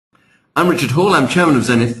I'm Richard Hall, I'm Chairman of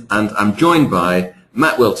Zenith, and I'm joined by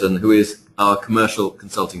Matt Wilton, who is our Commercial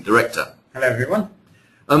Consulting Director. Hello everyone.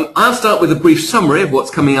 I'll start with a brief summary of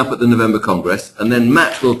what's coming up at the November Congress, and then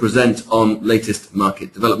Matt will present on latest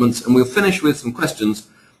market developments, and we'll finish with some questions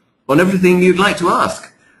on everything you'd like to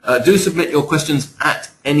ask. Do submit your questions at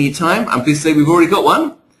any time. I'm pleased to say we've already got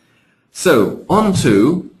one. So, on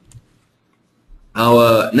to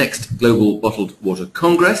our next Global Bottled Water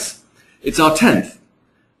Congress. It's our 10th,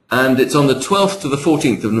 and it's on the 12th to the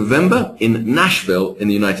 14th of November in Nashville in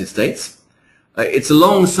the United States. It's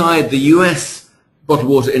alongside the US Bottled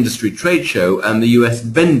Water Industry Trade Show and the US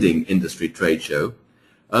Vending Industry Trade Show.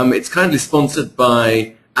 It's kindly sponsored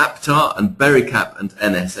by Aptar and Bericap and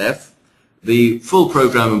NSF. The full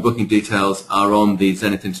program and booking details are on the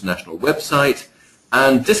Zenith International website,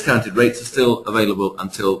 and discounted rates are still available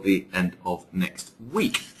until the end of next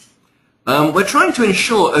week. We're trying to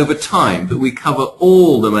ensure over time that we cover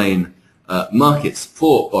all the main markets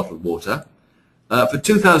for bottled water. For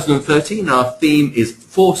 2013, our theme is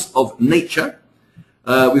Force of Nature.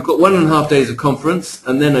 We've got 1.5 days of conference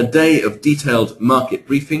and then a day of detailed market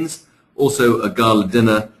briefings, also a gala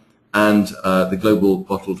dinner and the Global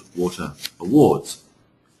Bottled Water Awards.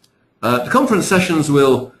 The conference sessions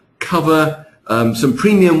will cover some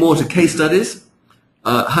premium water case studies,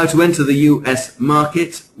 how to enter the US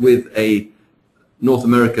market with a North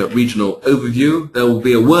America regional overview. There will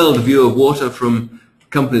be a world view of water from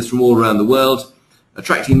companies from all around the world,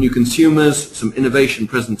 attracting new consumers, some innovation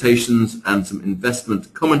presentations and some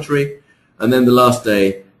investment commentary. And then the last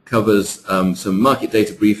day covers some market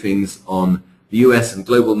data briefings on the US and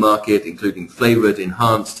global market, including flavored,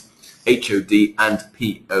 enhanced, HOD and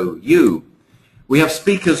POU. We have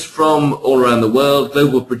speakers from all around the world,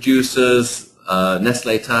 global producers,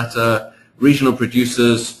 Nestle, Tata, regional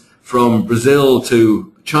producers from Brazil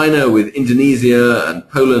to China with Indonesia and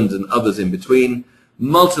Poland and others in between,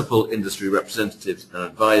 multiple industry representatives and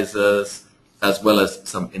advisors, as well as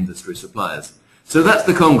some industry suppliers. So that's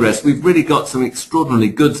the Congress. We've really got some extraordinarily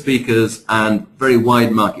good speakers and very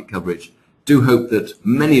wide market coverage. Do hope that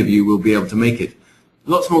many of you will be able to make it.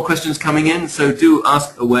 Lots more questions coming in, so do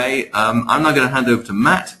ask away. I'm now going to hand over to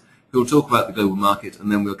Matt, who will talk about the global market, and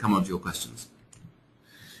then we'll come on to your questions.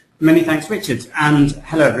 Many thanks, Richard, and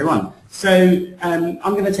hello everyone. So I'm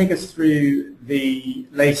going to take us through the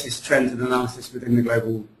latest trends and analysis within the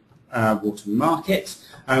global water market.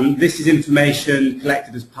 This is information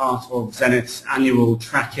collected as part of Zenith's annual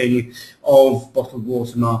tracking of bottled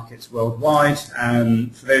water markets worldwide.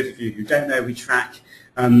 For those of you who don't know, we track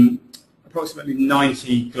approximately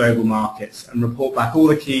 90 global markets and report back all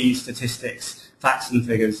the key statistics, facts and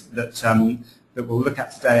figures that, that we'll look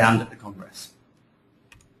at today and at the Congress.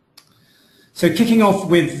 So kicking off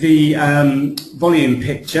with the volume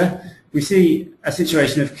picture, we see a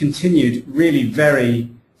situation of continued really very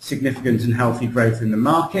significant and healthy growth in the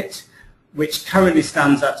market, which currently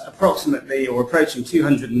stands at approximately or approaching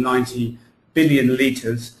 290 billion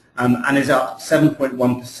litres and is up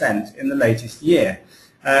 7.1% in the latest year.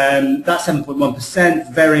 That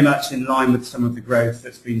 7.1% very much in line with some of the growth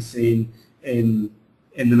that's been seen in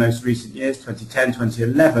the most recent years, 2010,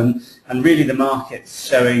 2011, and really the market's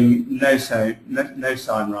showing no sign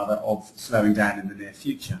of slowing down in the near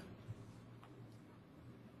future.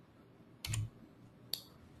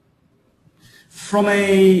 From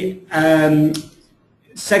a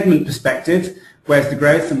segment perspective, where's the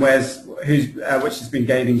growth and which has been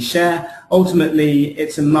gaining share? Ultimately,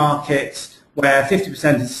 it's a market where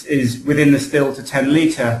 50% is within the still to 10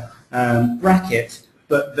 litre bracket,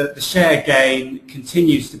 but the share gain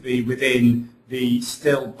continues to be within the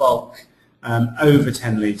still bulk over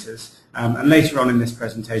 10 litres. And later on in this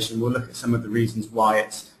presentation, we'll look at some of the reasons why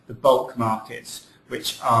it's the bulk markets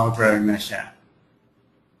which are growing their share.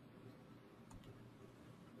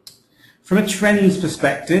 From a trends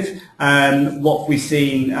perspective, what we've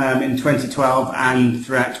seen in 2012 and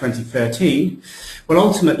throughout 2013, well,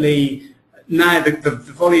 ultimately, now the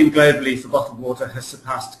volume globally for bottled water has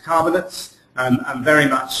surpassed carbonates and very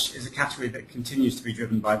much is a category that continues to be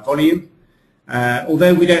driven by volume.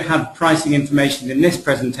 Although we don't have pricing information in this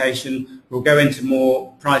presentation, we'll go into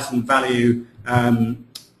more price and value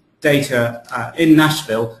data in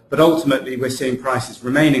Nashville, but ultimately we're seeing prices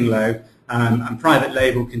remaining low and private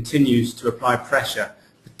label continues to apply pressure,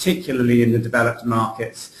 particularly in the developed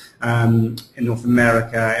markets in North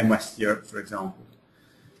America and West Europe, for example.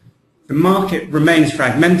 The market remains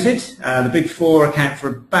fragmented. The big four account for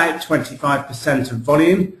about 25% of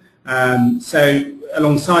volume. So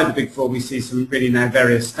alongside the big four, we see some really now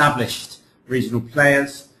very established regional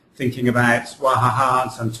players thinking about Wahaha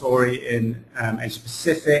and Suntory in Asia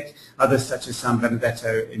Pacific, others such as San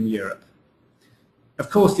Benedetto in Europe. Of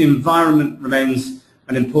course, the environment remains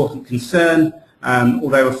an important concern,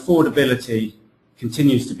 although affordability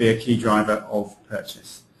continues to be a key driver of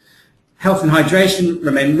purchase. Health and hydration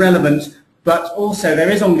remain relevant, but also there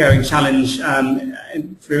is ongoing challenge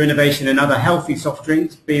through innovation in other healthy soft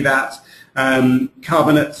drinks, be that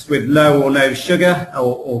carbonates with low or no sugar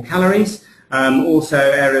or calories, also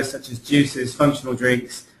areas such as juices, functional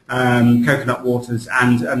drinks, coconut waters,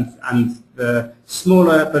 and the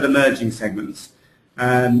smaller but emerging segments.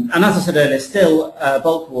 And as I said earlier, still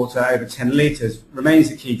bulk water over 10 litres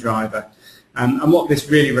remains a key driver. And what this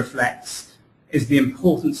really reflects is the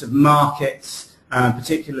importance of markets,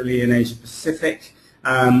 particularly in Asia Pacific,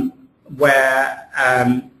 where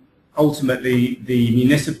ultimately the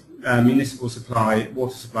municipal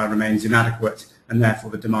water supply remains inadequate, and therefore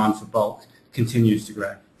the demand for bulk continues to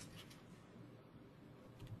grow.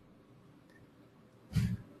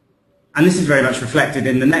 And this is very much reflected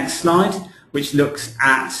in the next slide, which looks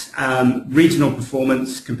at regional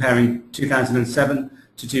performance comparing 2007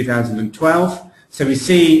 to 2012. So we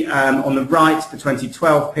see on the right the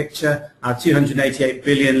 2012 picture, our 288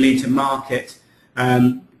 billion litre market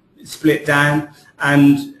split down,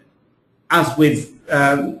 and as with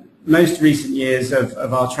most recent years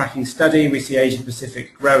of our tracking study, we see Asia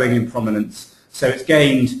Pacific growing in prominence. So it's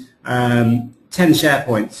gained 10 share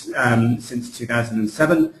points since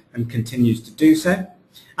 2007 and continues to do so.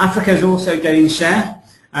 Africa is also gaining share.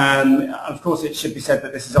 Of course, it should be said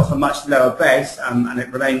that this is off a much lower base, and it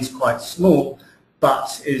remains quite small,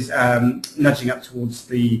 but is nudging up towards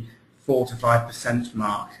the 4 to 5%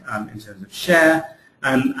 mark in terms of share.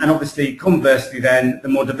 And obviously, conversely then, the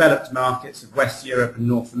more developed markets of West Europe and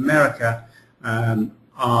North America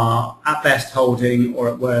are at best holding, or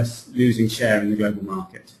at worst losing share in the global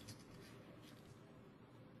market.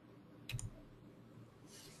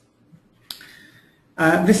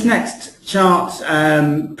 This next chart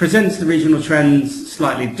presents the regional trends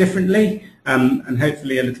slightly differently and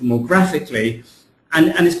hopefully a little more graphically.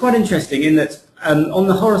 And it's quite interesting in that on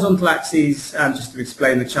the horizontal axes, just to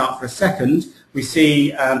explain the chart for a second, we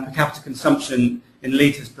see per capita consumption in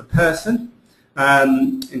litres per person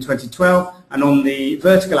in 2012, and on the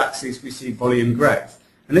vertical axis we see volume growth.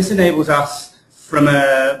 And this enables us, from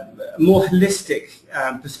a more holistic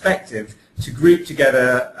perspective, to group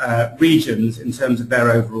together regions in terms of their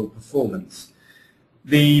overall performance.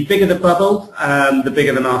 The bigger the bubble, the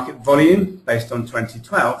bigger the market volume, based on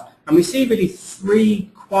 2012. And we see really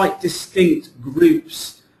three quite distinct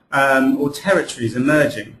groups or territories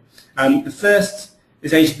emerging. The first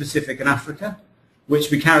is Asia Pacific and Africa, which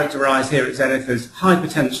we characterize here at Zenith as high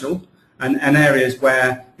potential and areas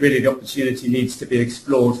where really the opportunity needs to be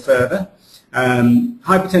explored further.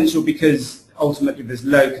 High potential because ultimately there's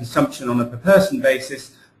low consumption on a per person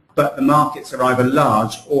basis, but the markets are either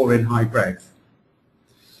large or in high growth.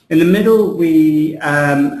 In the middle we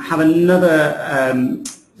have another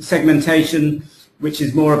segmentation which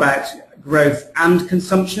is more about growth and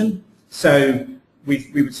consumption. So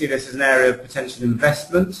we would see this as an area of potential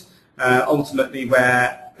investment, ultimately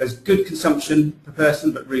where there's good consumption per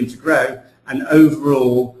person but room to grow, and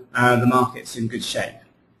overall the market's in good shape.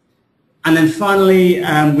 And then finally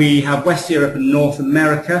we have West Europe and North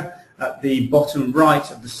America at the bottom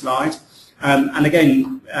right of the slide. And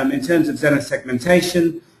again, in terms of Zenith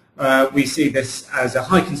segmentation, we see this as a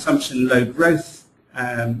high consumption, low growth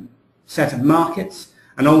set of markets,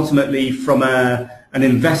 and ultimately from an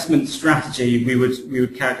investment strategy we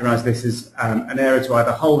would characterize this as an area to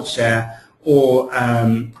either hold share or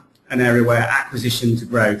an area where acquisition to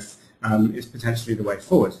growth is potentially the way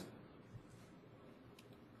forward.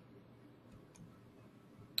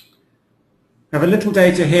 I have a little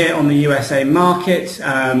data here on the USA market,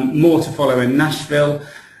 more to follow in Nashville.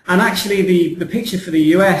 And actually the picture for the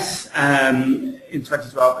US in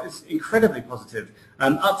 2012 is incredibly positive,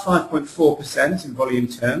 up 5.4% in volume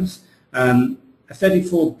terms, a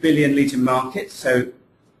 34 billion litre market, so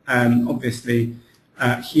obviously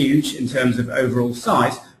huge in terms of overall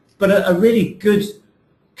size, but a really good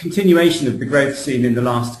continuation of the growth seen in the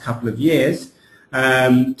last couple of years.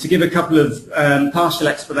 To give a couple of partial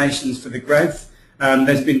explanations for the growth,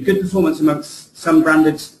 there's been good performance amongst some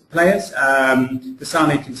branded players.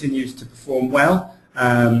 Dasani continues to perform well,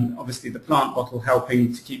 obviously the plant bottle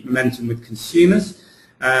helping to keep momentum with consumers.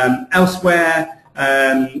 Elsewhere,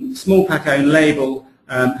 small pack own label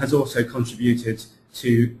has also contributed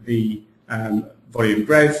to the volume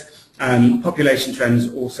growth, and population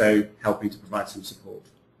trends also helping to provide some support.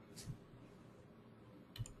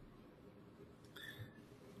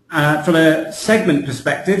 From a segment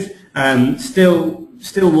perspective, still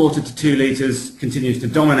water to 2 litres continues to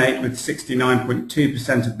dominate with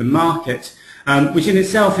 69.2% of the market, which in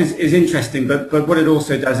itself is interesting, but what it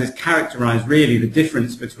also does is characterise really the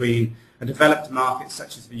difference between a developed market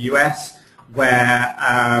such as the US, where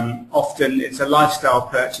often it's a lifestyle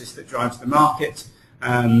purchase that drives the market,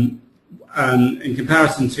 in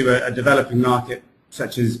comparison to a developing market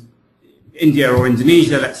such as India or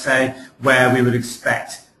Indonesia, let's say, where we would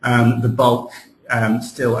expect the bulk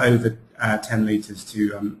still over 10 litres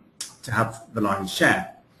to have the lion's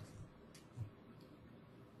share.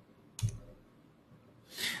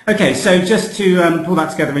 Okay, so just to pull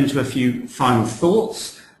that together into a few final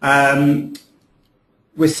thoughts,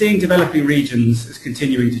 we're seeing developing regions as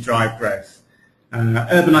continuing to drive growth.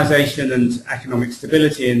 Urbanisation and economic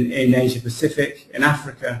stability in Asia Pacific, in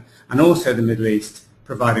Africa, and also the Middle East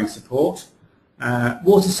providing support.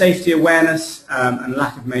 Water safety awareness and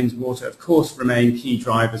lack of mains water, of course, remain key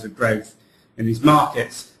drivers of growth in these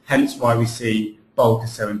markets, hence why we see bulk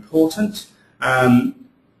as so important.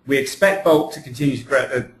 We expect bulk to continue to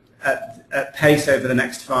grow at pace over the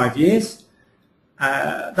next 5 years.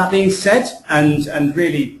 That being said, and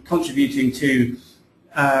really contributing to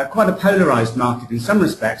quite a polarised market in some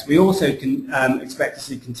respects, we also can expect to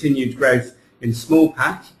see continued growth in small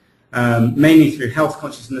pack, mainly through health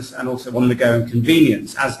consciousness and also on the go and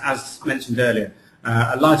convenience, as mentioned earlier,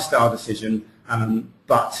 a lifestyle decision,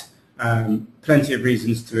 but plenty of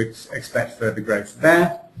reasons to expect further growth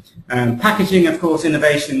there. Packaging, of course,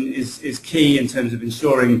 innovation is key in terms of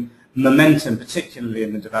ensuring momentum, particularly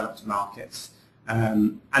in the developed markets.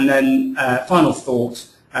 And then final thought,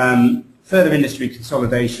 further industry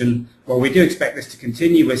consolidation. Well, we do expect this to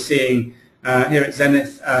continue. We're seeing here at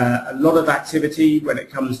Zenith a lot of activity when it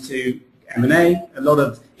comes to M&A, a lot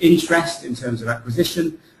of interest in terms of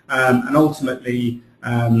acquisition, and ultimately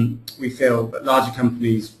we feel that larger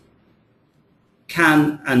companies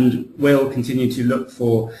can and will continue to look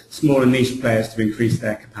for smaller niche players to increase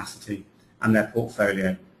their capacity and their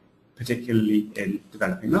portfolio, particularly in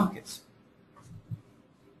developing markets.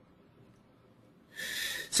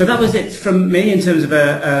 So that was it from me in terms of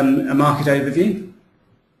a market overview.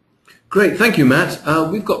 Great, thank you, Matt.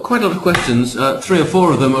 We've got quite a lot of questions. 3 or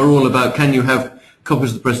 4 of them are all about, can you have copies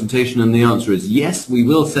of the presentation? And the answer is yes, we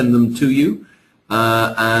will send them to you.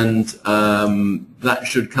 That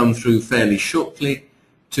should come through fairly shortly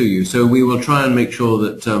to you. So we will try and make sure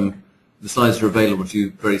that the slides are available to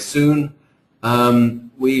you very soon.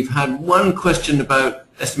 We've had one question about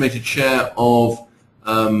estimated share of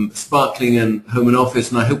sparkling and home and office,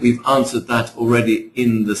 and I hope we've answered that already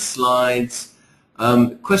in the slides.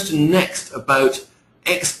 Question next about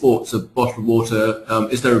exports of bottled water.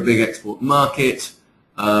 Is there a big export market?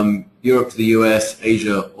 Europe to the US,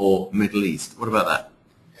 Asia or Middle East? What about that?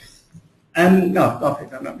 No, I'll pick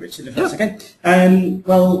that up, Richard, if that's okay.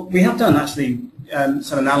 Well, we have done actually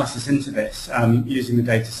some analysis into this using the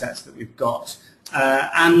data sets that we've got.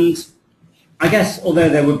 And I guess, although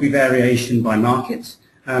there would be variation by market,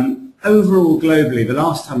 overall globally, the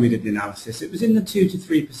last time we did the analysis, it was in the 2 to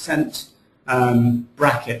 3%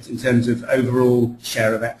 bracket in terms of overall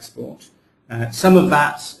share of export. Some of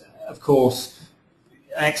that, of course,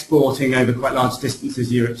 exporting over quite large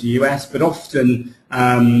distances, Europe to US, but often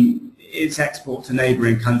it's export to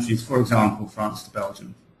neighbouring countries, for example, France to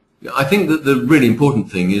Belgium. I think that the really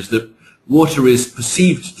important thing is that water is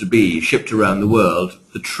perceived to be shipped around the world.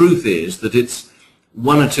 The truth is that it's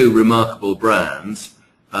 1 or 2 remarkable brands,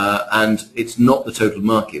 and it's not the total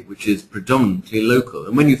market, which is predominantly local.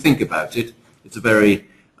 And when you think about it, it's a very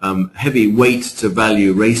heavy weight to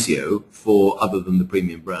value ratio for other than the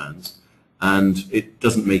premium brands. And it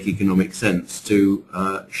doesn't make economic sense to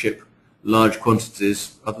ship large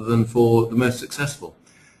quantities other than for the most successful.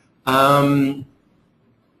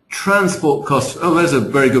 Transport costs. Oh, there's a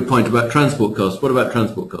very good point about transport costs. What about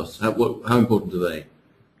transport costs? How important are they?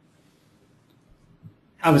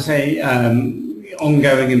 I would say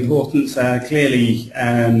ongoing importance. Clearly,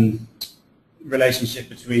 relationship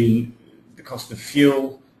between the cost of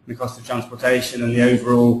fuel, the cost of transportation, and the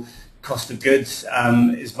overall cost of goods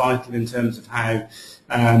is vital in terms of how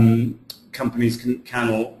companies can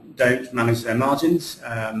or don't manage their margins,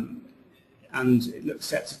 and it looks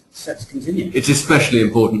set to continue. It's especially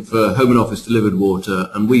important for home and office delivered water,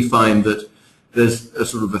 and we find that there's a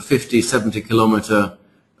sort of a 50-70 kilometre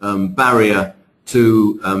barrier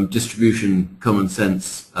to distribution common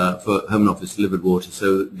sense for home and office delivered water.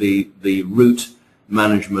 So the route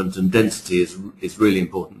management and density is really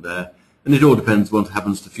important there. And it all depends what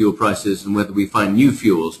happens to fuel prices and whether we find new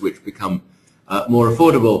fuels which become more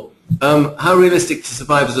affordable. How realistic to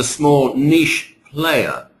survive as a small niche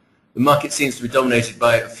player? the market seems to be dominated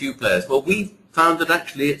by a few players. Well, we found that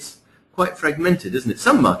actually it's quite fragmented, isn't it?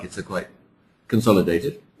 Some markets are quite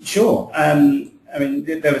consolidated. Sure. I mean,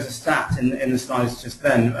 there was a stat in the slides just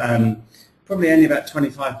then. Probably only about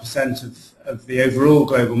 25% of the overall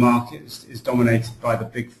global market is dominated by the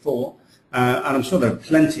big four. And I'm sure there are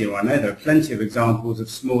plenty, or I know there are plenty of examples of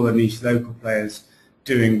smaller niche local players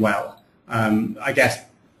doing well. I guess,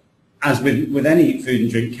 as with any food and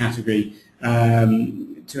drink category,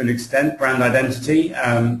 to an extent, brand identity,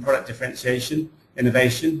 product differentiation,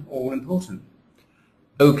 innovation, all important.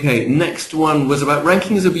 Okay, next one was about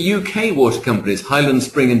rankings of UK water companies, Highland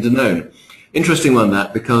Spring and Danone. Interesting one,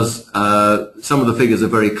 that, because some of the figures are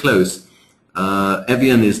very close.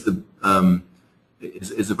 Evian is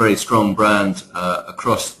a very strong brand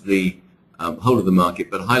across the whole of the market,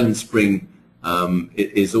 but Highland Spring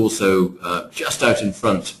is also just out in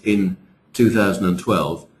front in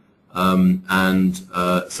 2012.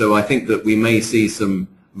 So I think that we may see some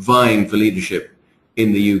vying for leadership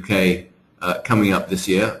in the UK coming up this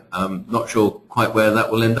year. Not sure quite where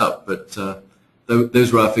that will end up, but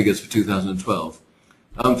those were our figures for 2012.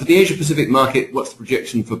 For the Asia-Pacific market, what's the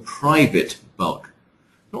projection for private bulk?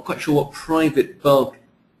 Not quite sure what private bulk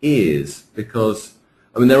is, because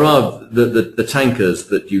I mean there are the tankers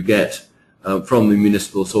that you get from the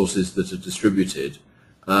municipal sources that are distributed,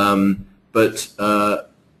 but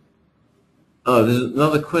there's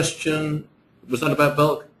another question. Was that about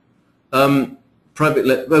bulk?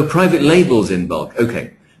 Private labels in bulk.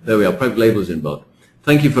 Okay, there we are. Private labels in bulk.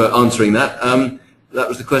 Thank you for answering that. That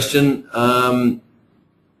was the question.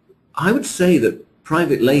 I would say that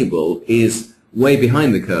private label is way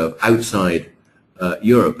behind the curve outside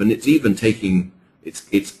Europe, and it's even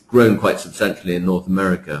it's grown quite substantially in North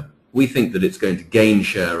America. We think that it's going to gain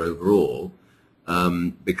share overall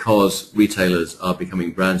because retailers are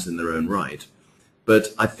becoming brands in their own right.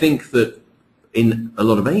 But I think that in a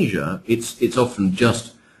lot of Asia, it's often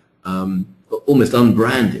just almost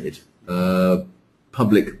unbranded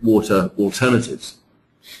public water alternatives.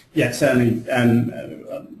 Yeah, certainly.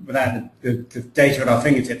 Without the data at our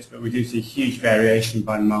fingertips, but we do see huge variation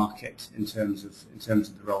by market in terms of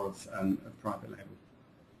the role of private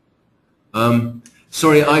label.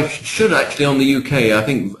 Sorry, I should actually on the UK. I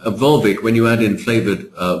think Volvic, when you add in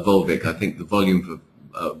flavoured Volvic, I think the volume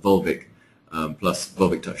for Volvic plus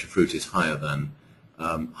Volvic Touch of Fruit is higher than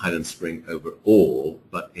Highland Spring overall,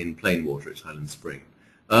 but in plain water it's Highland Spring.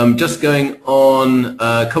 Just going on,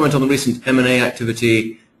 comment on the recent M&A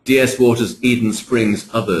activity, DS Waters, Eden Springs,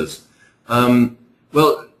 others.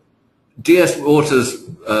 Well, DS Waters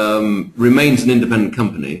remains an independent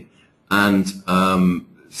company and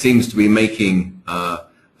seems to be making a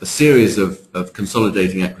series of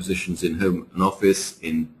consolidating acquisitions in home and office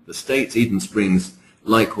in the States, Eden Springs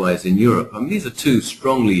likewise in Europe. I mean, these are two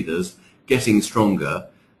strong leaders getting stronger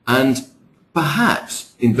and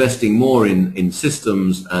perhaps investing more in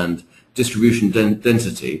systems and distribution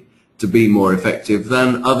density to be more effective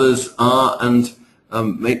than others are, and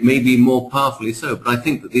maybe more powerfully so. But I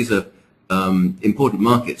think that these are important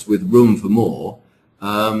markets with room for more,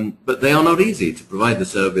 but they are not easy to provide the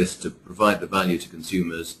service, to provide the value to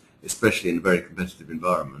consumers, especially in a very competitive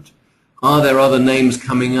environment. Are there other names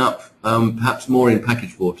coming up, perhaps more in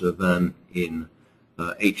packaged water than in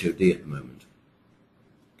HOD at the moment?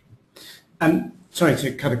 Sorry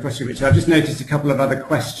to cut across you, Richard. I've just noticed a couple of other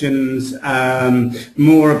questions,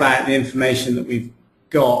 more about the information that we've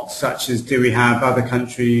got, such as do we have other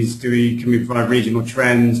countries, can we provide regional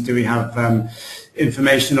trends, do we have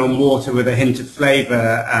information on water with a hint of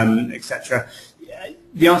flavour, etc.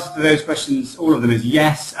 The answer to those questions, all of them, is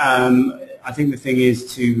yes. I think the thing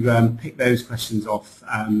is to pick those questions up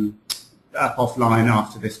offline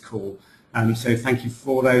after this call. So thank you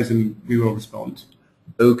for those, and we will respond.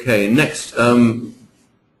 Okay, next,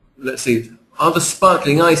 let's see. Are the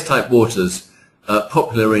sparkling ice type waters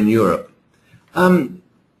popular in Europe?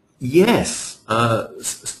 Yes,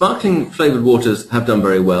 sparkling flavoured waters have done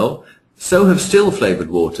very well. So have still flavoured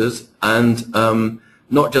waters, and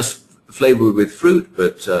not just flavoured with fruit,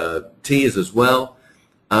 but teas as well.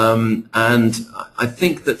 And I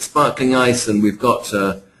think that sparkling ice, and we've got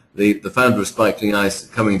the founder of Sparkling Ice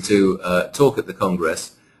coming to talk at the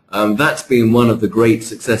Congress. That's been one of the great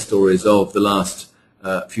success stories of the last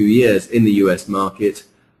few years in the US market.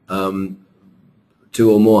 $200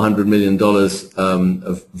 or more million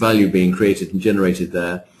of value being created and generated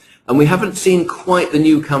there. And we haven't seen quite the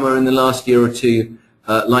newcomer in the last year or two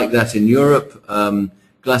like that in Europe.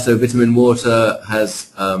 Glasso Vitamin Water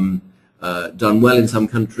has done well in some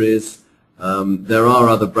countries. There are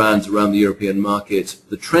other brands around the European market.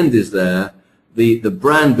 The trend is there, The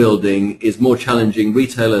brand building is more challenging.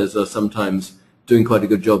 Retailers are sometimes doing quite a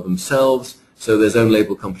good job themselves, so there's own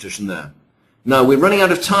label competition there. Now, we're running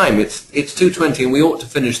out of time. It's 2:20 and we ought to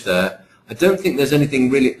finish there. I don't think there's anything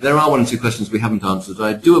really. There are one or two questions we haven't answered.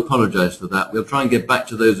 I do apologize for that. We'll try and get back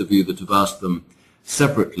to those of you that have asked them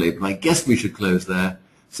separately, but I guess we should close there.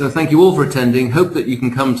 So thank you all for attending. Hope that you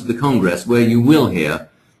can come to the Congress where you will hear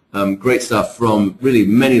great stuff from really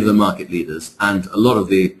many of the market leaders and a lot of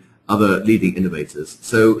the other leading innovators.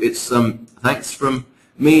 So it's thanks from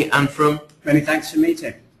me and from... Many thanks from me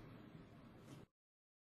too.